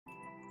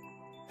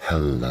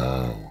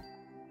Hello,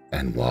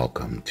 and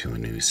welcome to a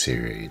new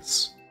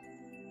series.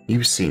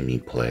 You've seen me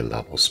play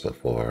levels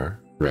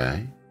before,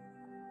 right?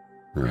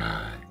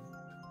 Right.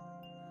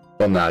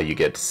 Well, now you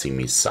get to see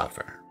me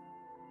suffer.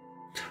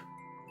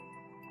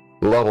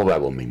 The level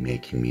that will be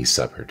making me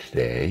suffer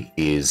today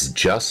is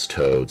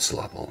Justoad's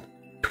level,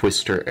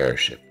 Twister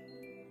Airship.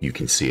 You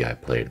can see I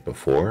played it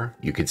before,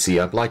 you can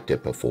see I've liked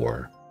it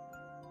before,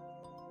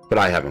 but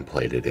I haven't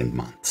played it in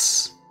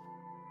months.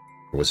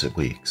 Or was it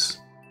weeks?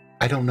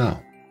 I don't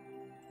know.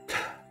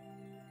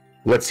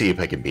 Let's see if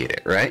I can beat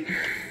it, right?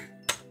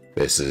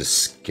 This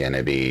is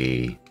gonna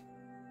be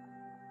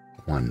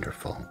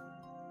wonderful.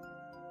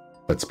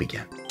 Let's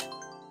begin.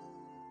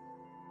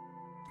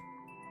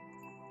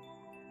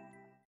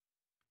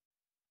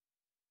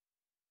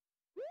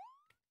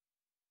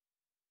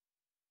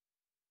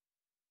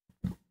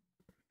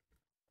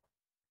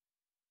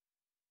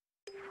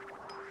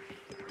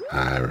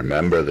 I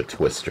remember the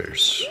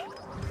twisters.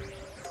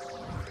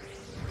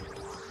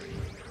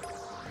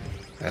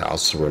 I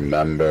also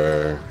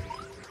remember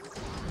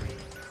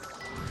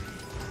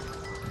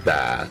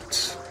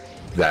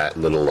that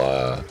little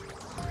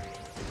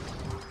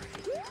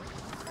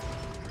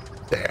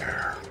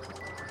there.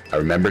 I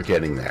remember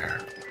getting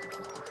there.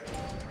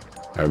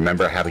 I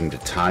remember having to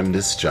time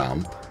this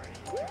jump.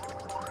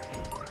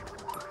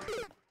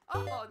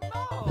 Oh,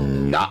 no.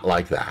 Not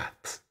like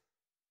that.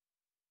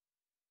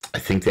 I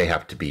think they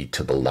have to be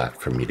to the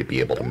left for me to be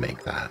able to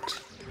make that.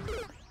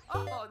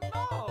 Oh,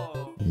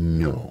 no.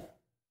 No.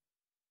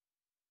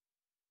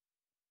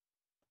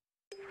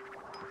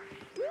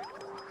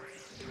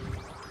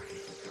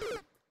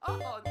 Oh,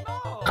 no.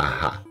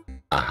 Aha.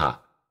 Aha.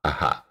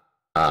 Aha.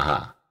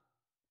 Aha.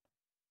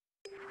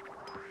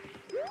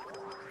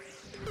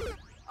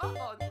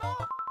 Oh, no.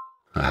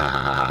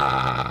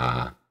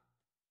 Ah.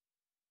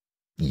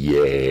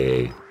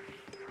 Yay.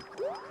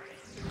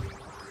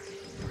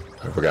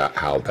 I forgot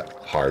how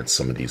hard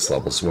some of these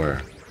levels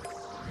were.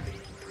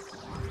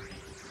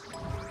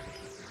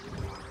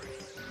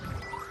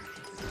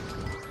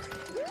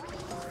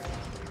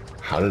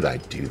 How did I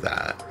do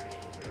that?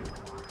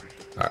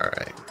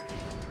 Alright.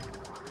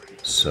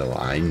 So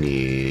I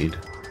need...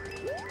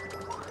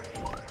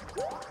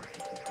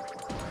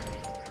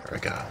 There we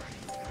go.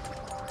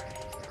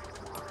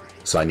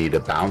 So I need to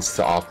bounce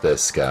off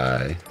this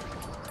guy.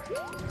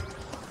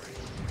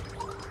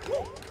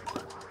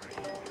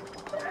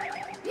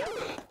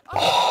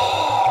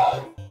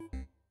 Oh!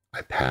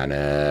 I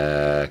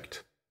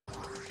panicked.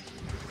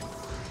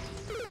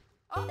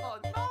 Oh,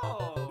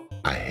 no.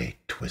 I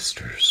hate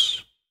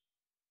twisters.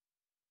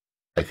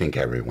 I think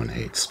everyone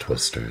hates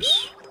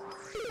twisters.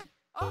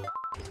 Oh,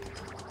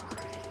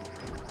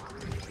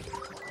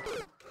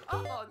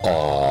 oh, no.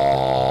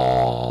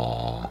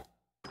 Aww.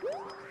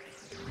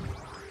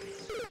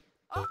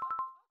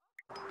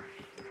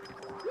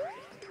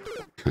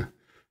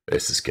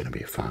 This is gonna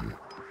be fun.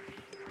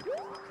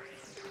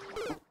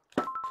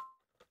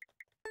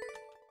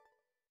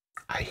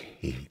 I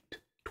hate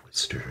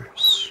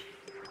twisters.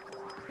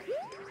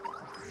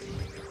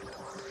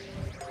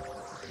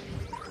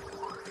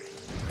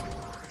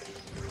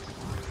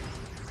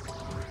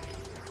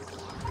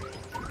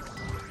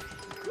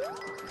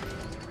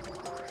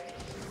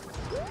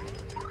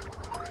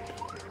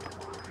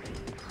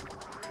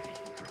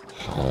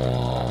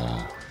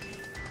 Aww.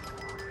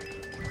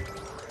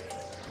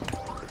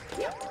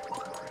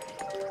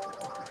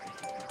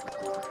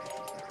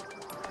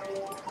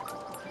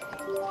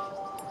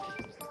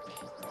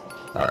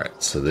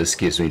 Alright, so this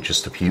gives me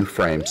just a few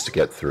frames to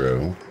get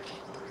through.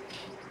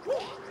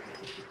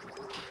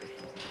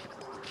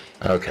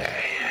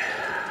 Okay.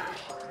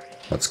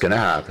 What's gonna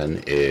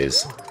happen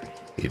is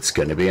it's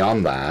gonna be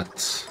on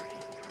that.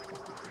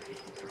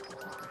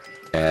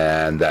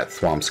 And that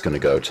thwomp's gonna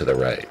go to the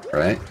right,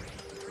 right?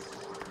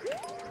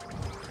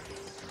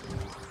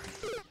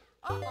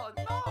 Oh,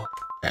 no.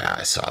 Yeah,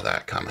 I saw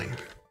that coming.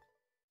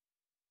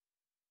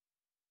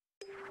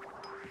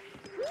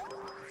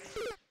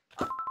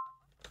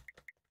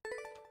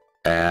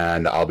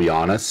 And I'll be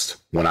honest,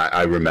 when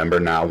I remember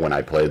now when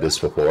I played this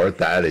before,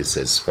 that is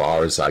as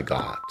far as I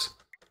got.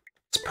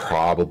 It's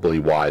probably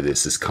why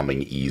this is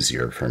coming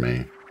easier for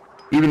me.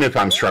 Even if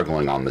I'm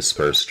struggling on this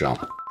first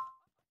jump.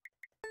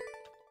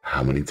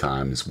 How many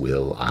times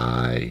will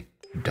I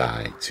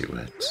die to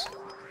it?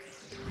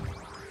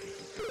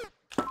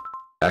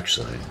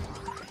 Actually.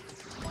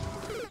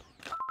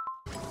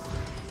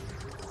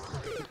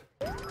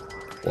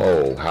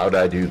 Whoa, how'd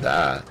I do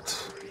that?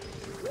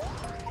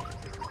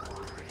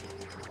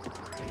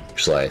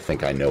 Actually, I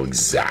think I know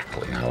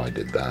exactly how I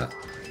did that.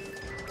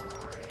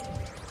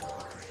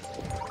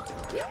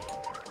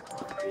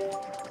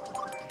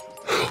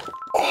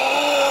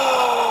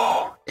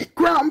 Oh! It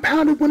ground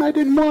pounded when I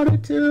didn't want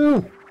it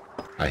to!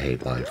 I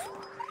hate life.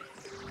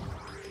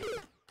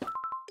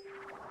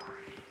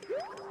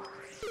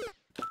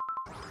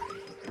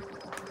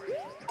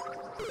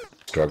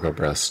 Struggle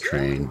breast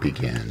train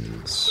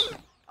begins.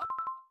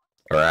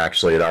 Or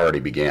actually, it already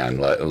began.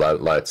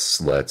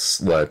 Let's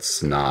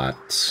not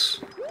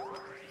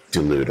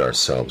delude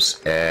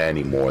ourselves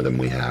any more than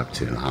we have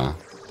to, huh?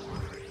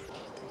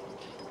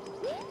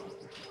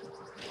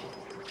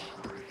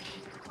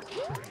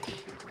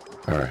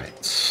 Alright.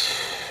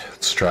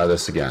 Let's try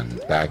this again.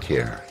 Back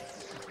here.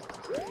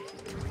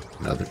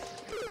 Another...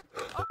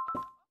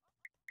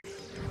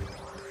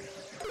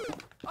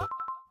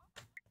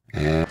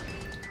 And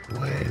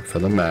wait for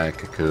the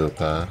Mecha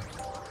Koopa.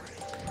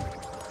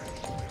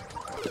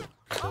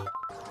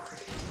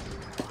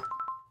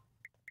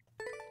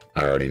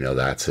 I already know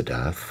that's a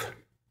death.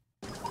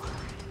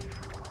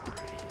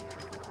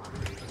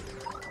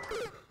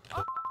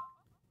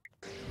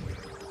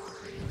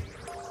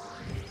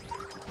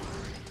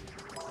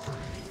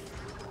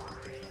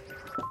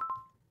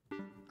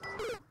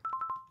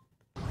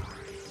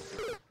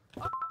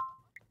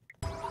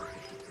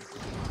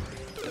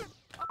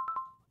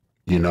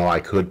 You know, I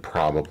could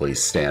probably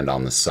stand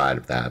on the side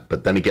of that,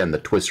 but then again, the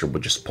twister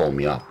would just pull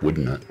me up,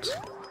 wouldn't it?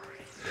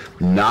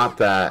 Not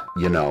that,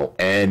 you know,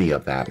 any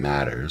of that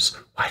matters.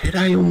 Why did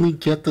I only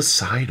get the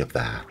side of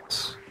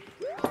that?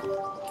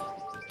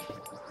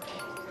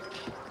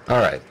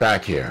 Alright,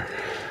 back here.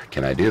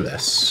 Can I do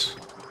this?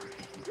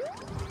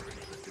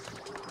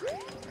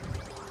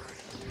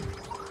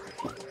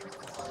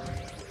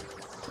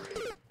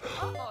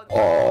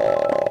 Oh.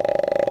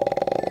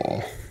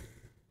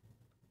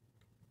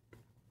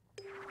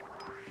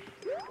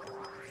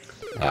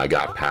 I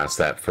got past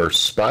that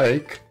first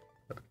spike.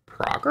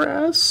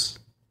 Progress?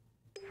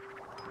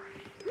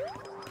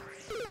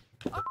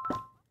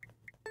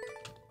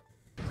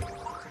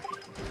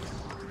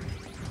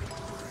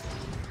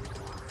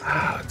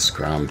 Ah, it's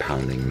ground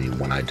pounding me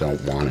when I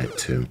don't want it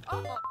to.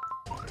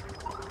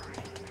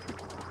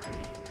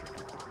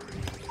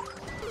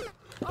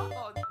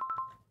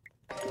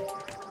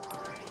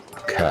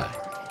 Okay.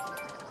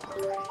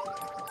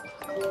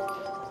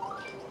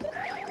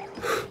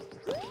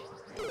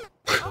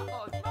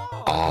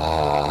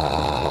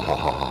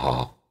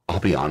 I'll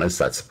be honest,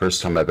 that's the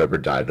first time I've ever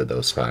died to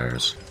those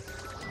fires.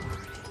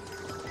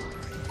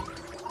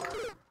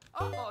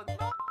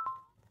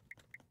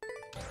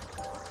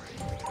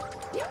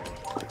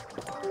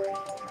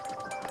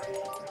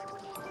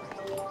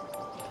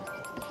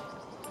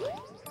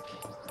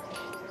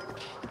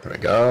 There we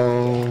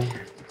go.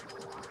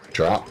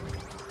 Drop.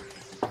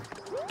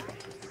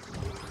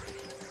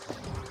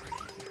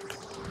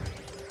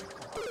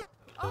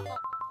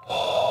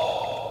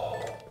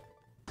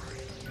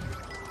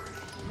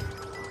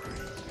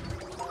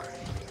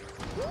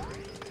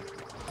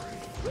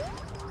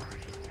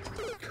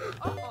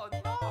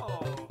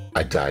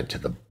 I died to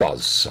the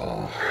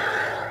buzzsaw.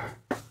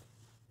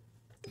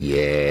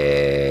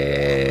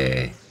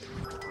 Yay.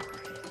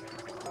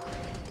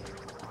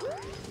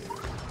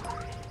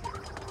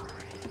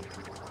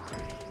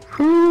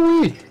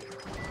 Hooey.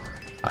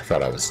 I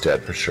thought I was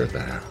dead for sure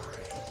there.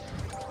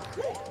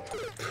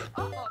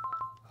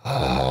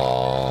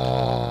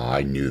 Oh,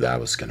 I knew that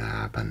was gonna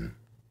happen.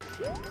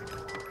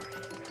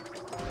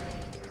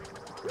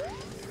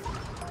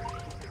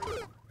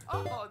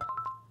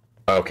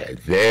 Okay,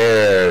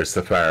 there's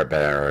the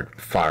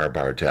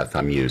firebar death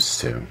I'm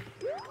used to.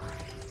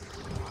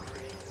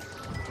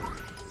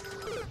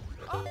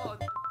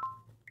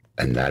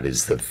 And that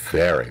is the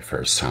very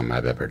first time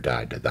I've ever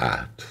died to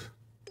that.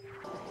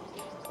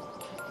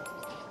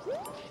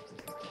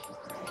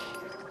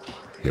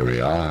 Here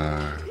we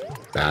are,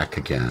 back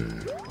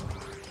again.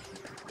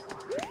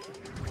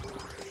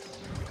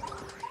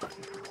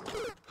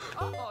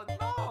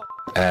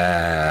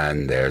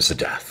 And there's a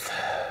death.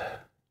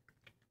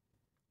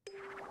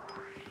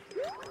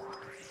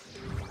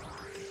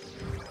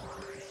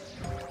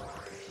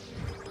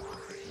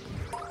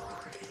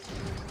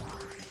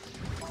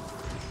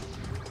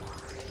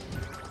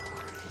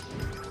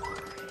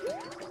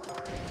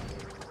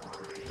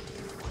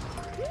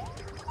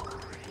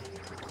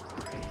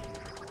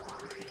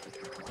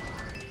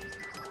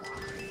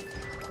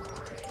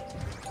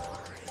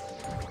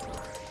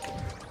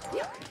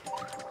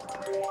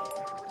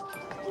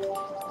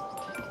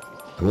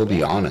 I will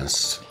be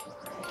honest,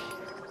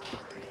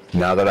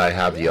 now that I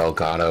have the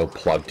Elgato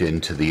plugged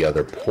into the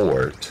other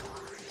port,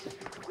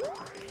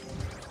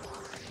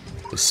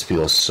 this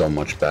feels so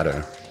much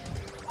better.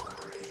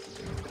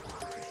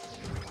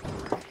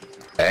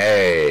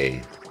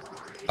 Hey!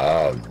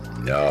 Oh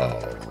no.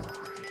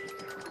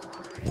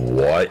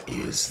 What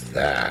is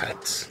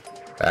that?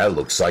 That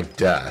looks like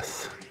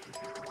death.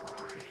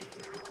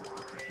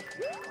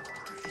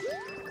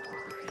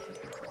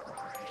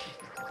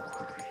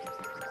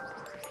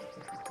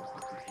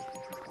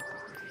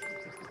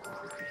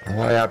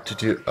 What do I have to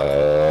do?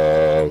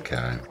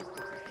 Okay.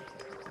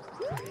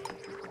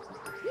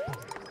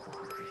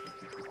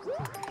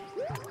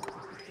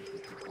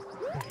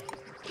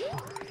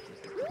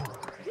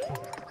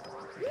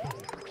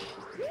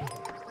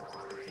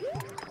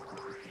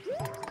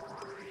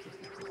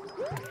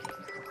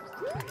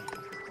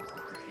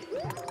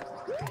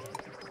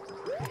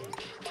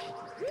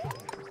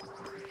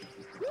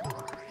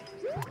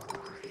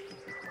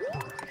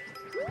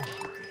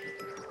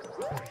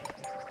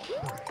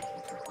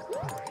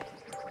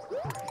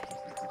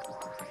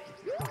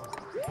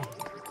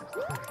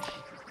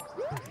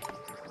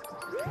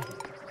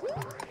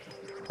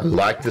 I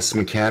like this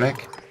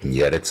mechanic, and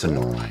yet it's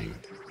annoying.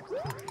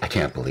 I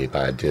can't believe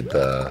I did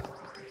the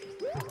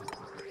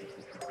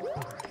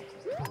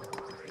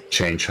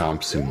chain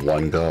chomps in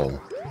one go.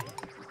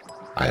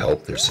 I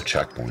hope there's a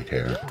checkpoint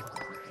here.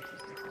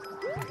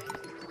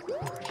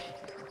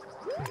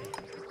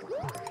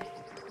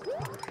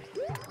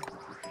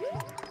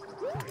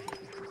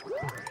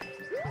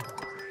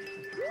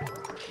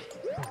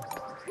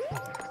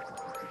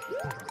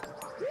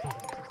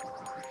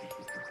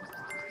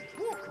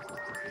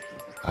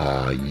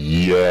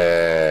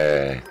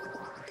 Yeah.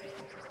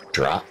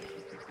 Drop.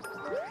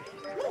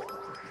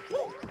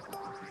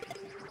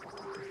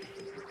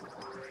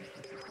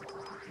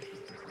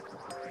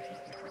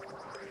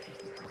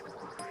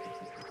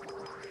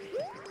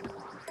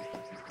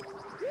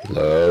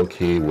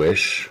 Low-key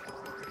wish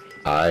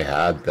I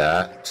had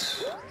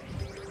that.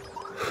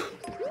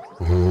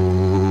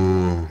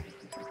 Ooh.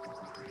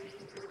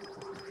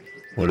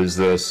 What is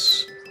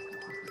this?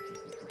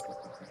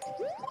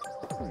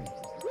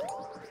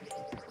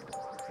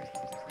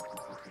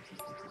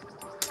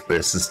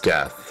 This is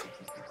death.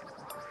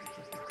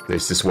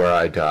 This is where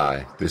I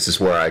die. This is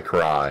where I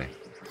cry.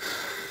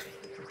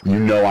 You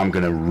know I'm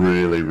gonna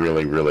really,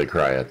 really, really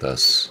cry at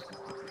this.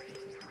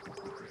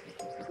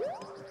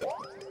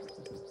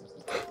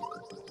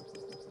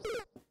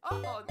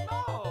 Oh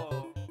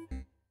no!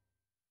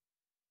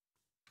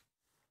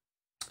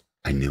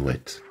 I knew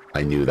it.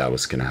 I knew that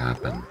was gonna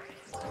happen.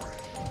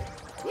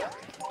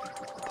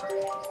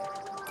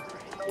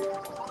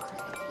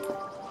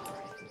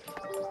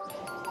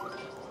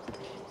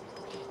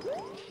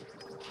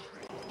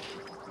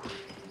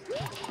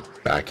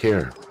 Back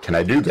here. Can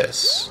I do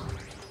this?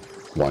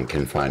 One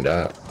can find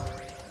out.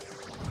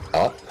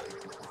 Up.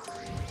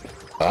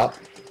 Up.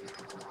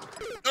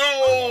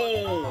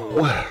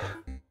 Oh!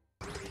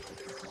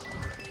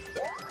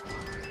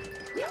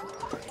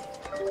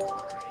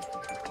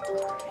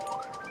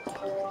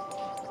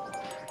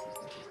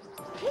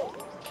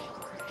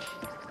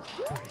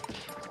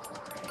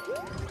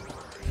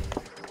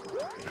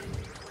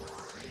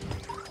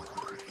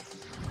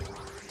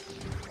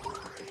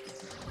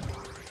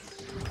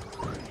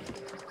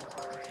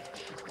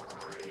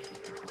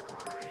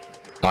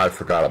 I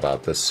forgot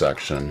about this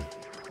section.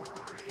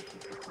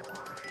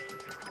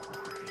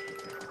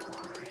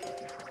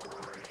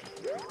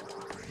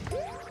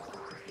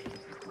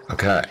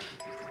 Okay,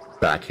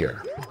 back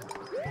here.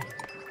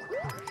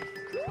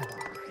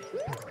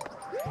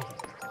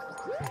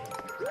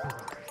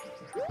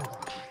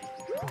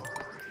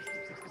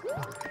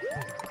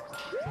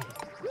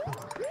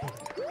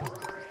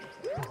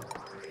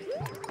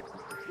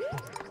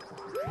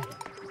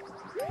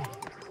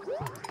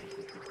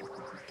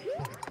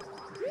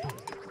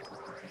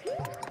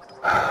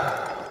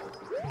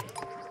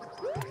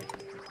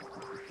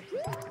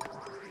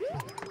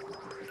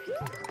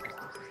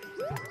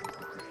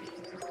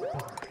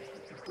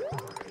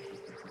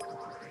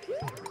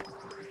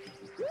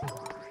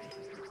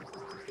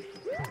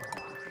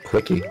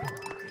 Quickie.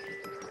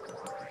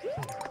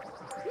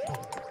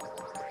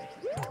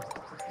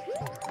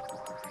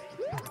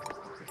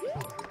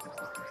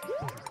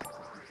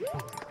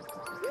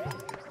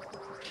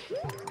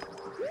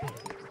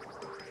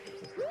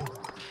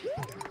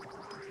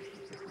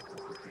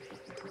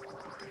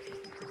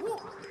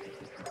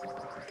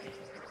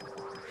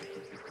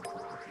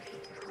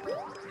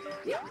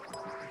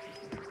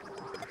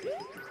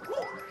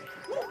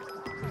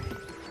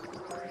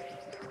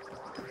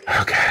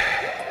 Okay.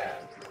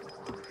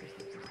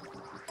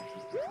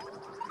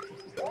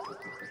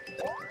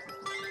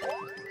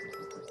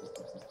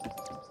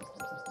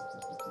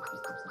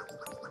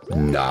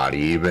 Not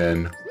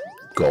even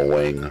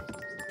going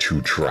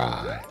to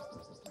try.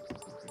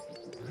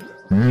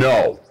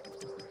 No.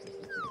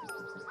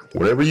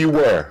 Whatever you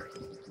were.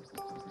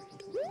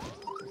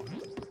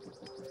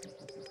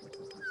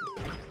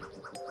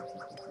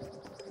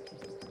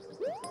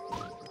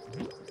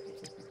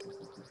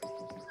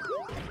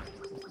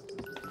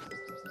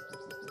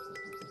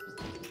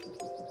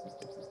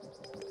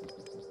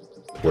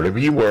 Whatever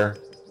you were,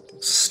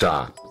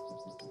 stop.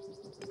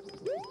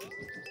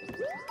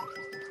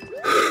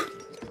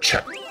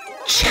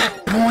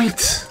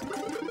 Checkpoint!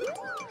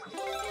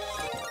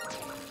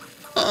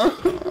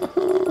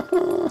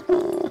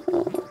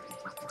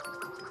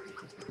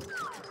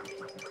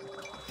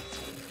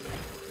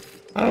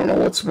 I don't know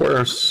what's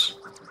worse.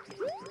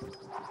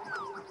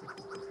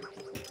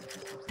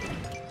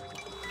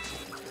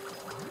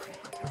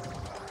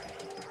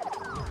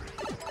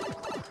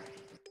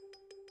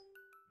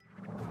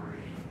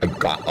 I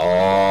got...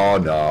 Oh,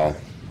 no.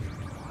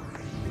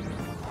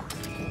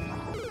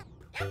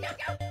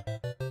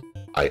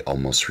 I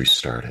almost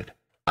restarted.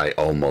 I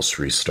almost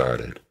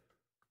restarted.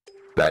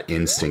 That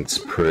instinct's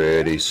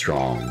pretty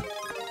strong.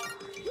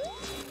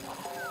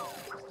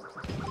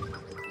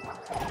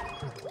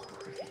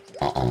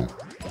 Uh-oh.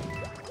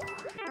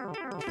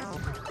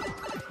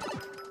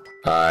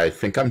 I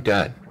think I'm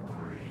dead.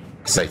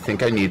 Because I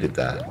think I needed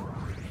that.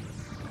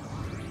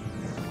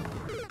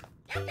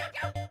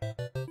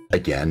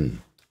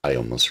 Again, I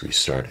almost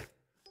restarted.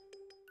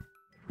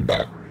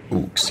 Back.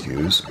 Ooh,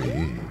 excuse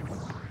me.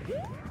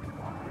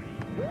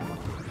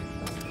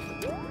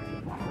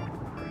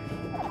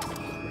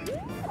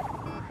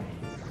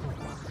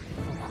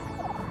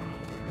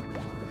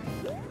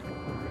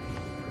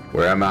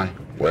 Where am I?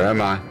 Where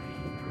am I?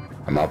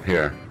 I'm up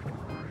here.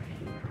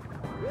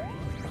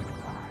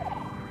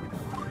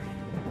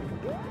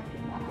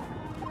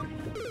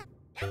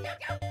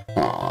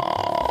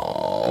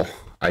 Oh,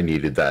 I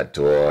needed that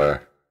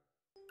door.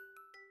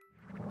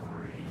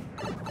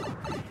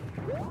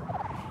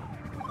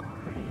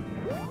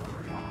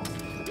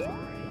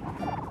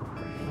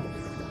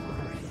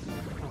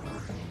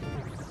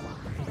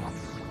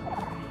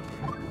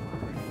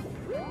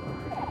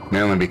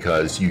 Mainly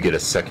because you get a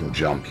second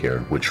jump here,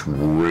 which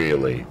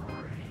really,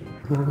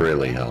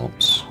 really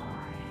helps.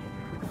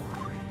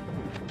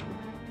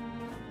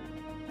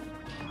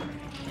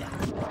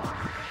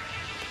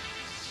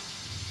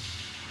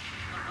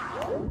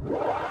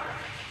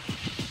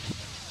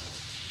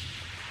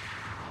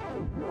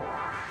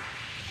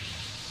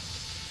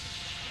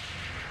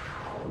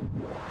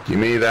 Give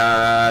me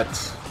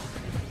that.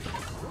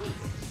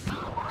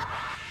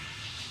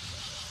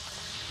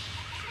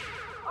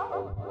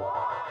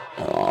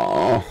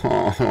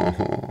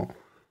 Oh,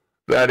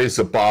 that is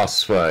a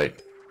boss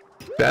fight.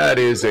 That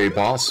is a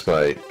boss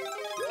fight.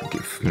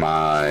 Give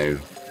my...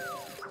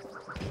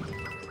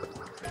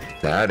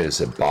 That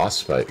is a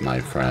boss fight, my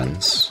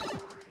friends.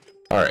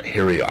 Alright,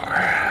 here we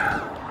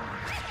are.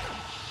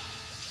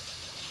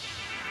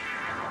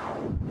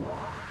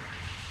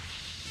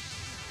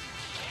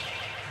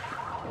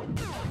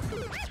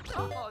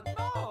 Oh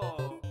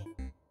no!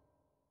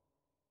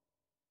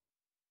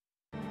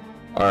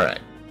 Alright.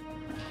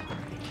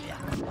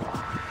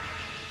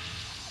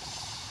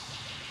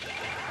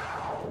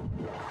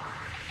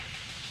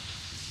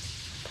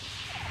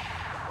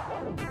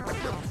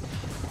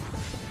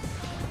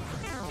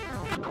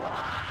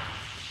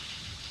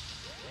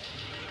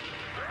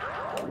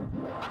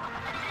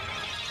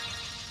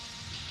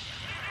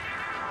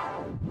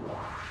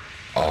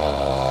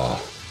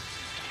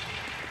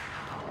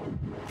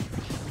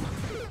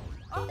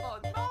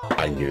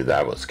 I knew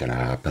that was gonna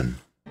happen.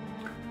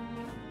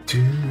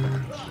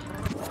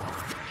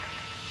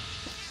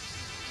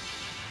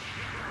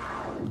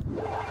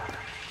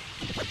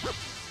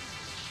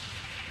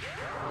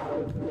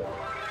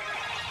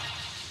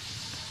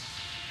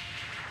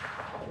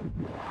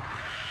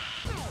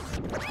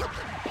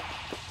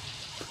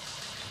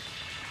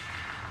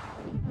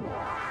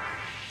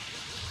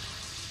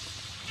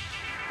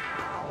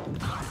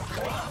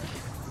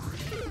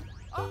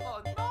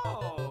 Oh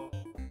no!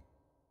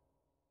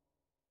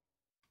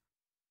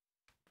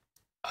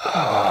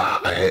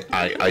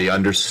 I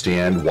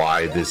understand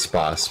why this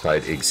boss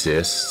fight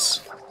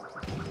exists.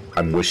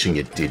 I'm wishing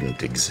it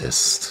didn't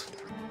exist.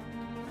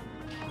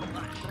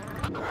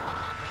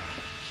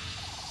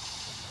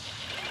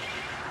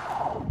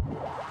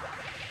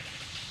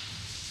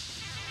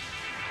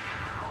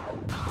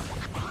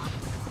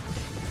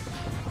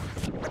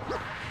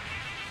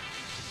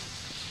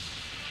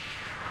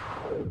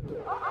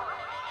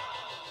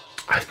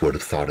 I would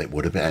have thought it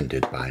would have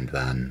ended by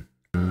then.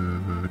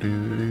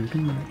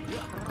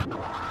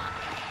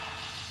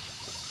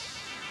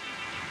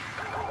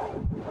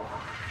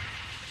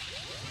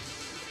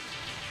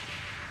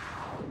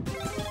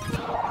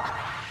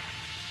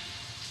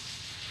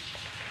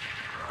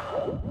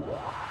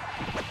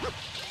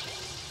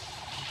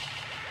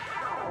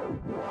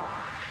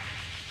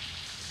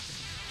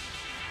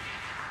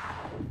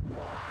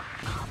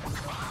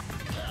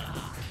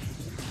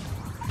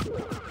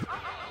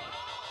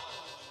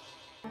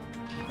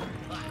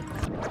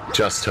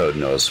 Justoad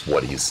knows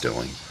what he's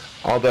doing.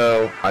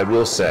 Although, I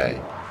will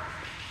say,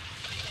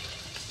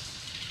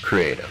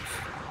 creative.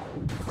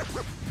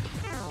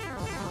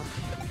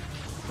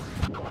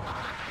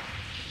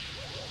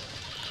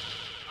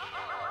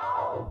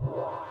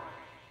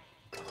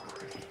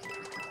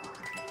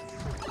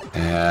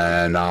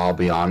 And I'll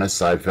be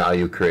honest, I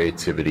value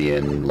creativity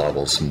in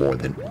levels more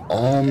than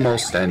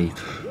almost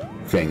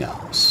anything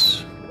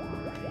else.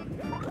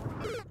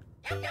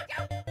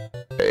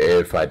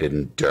 If I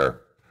didn't derp.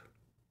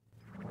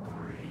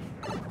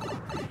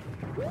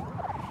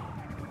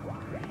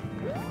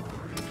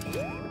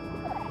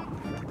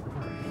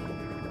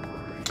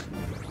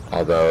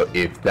 Although,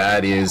 if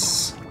that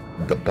is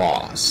the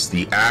boss,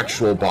 the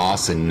actual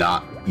boss and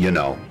not, you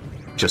know,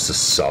 just a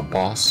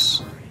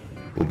sub-boss,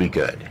 will be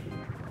good.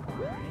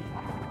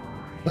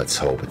 Let's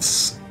hope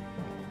it's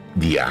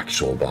the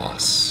actual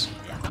boss.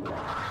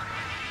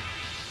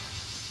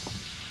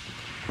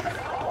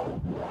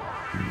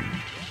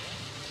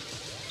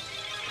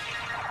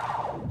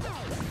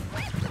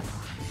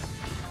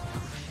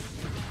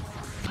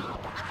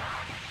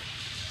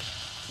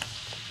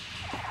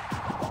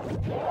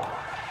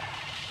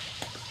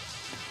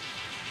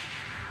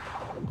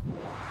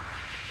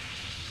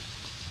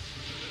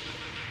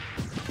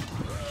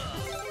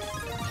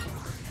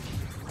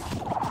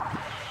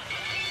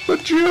 The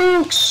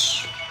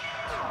jukes!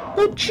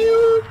 The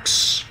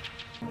jukes!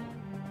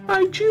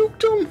 I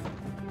juked him!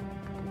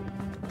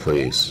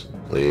 Please,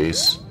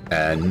 Please.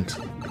 End.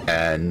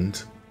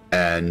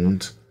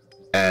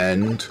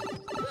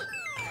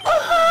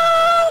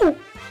 Oh!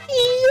 Yeah!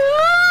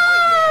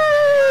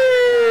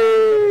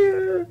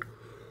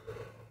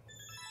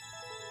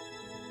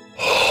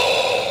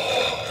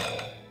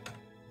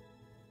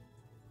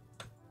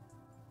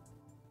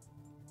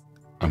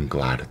 I'm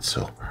glad it's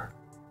over.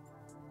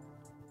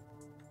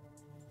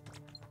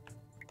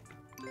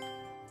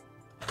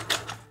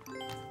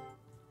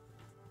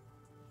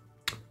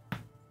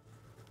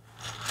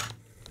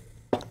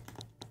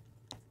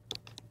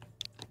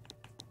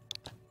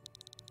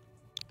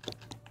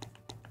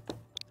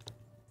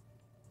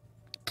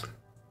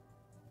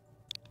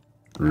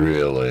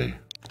 Really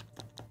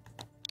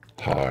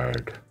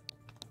hard.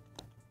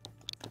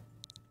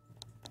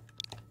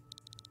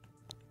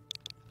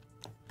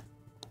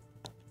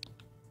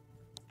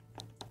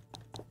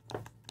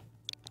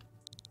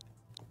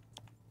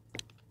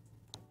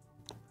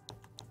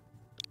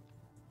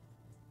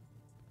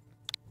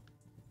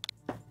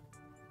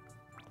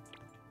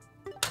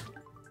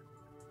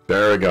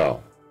 There we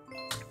go.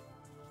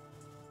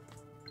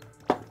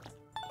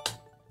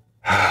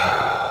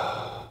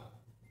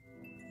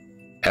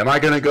 Am I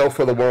going to go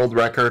for the world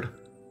record?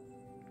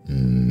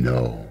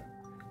 No.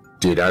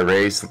 Did I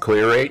raise the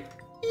clear rate?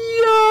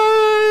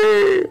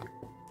 Yay!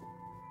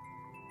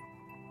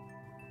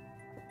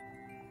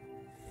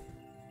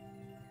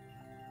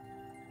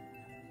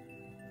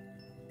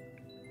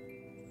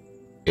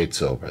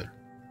 It's over.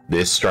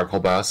 This struggle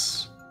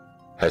bus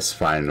has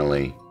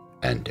finally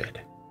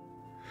ended.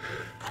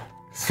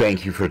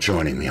 Thank you for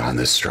joining me on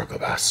this struggle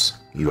bus.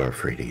 You are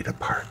free to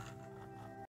depart.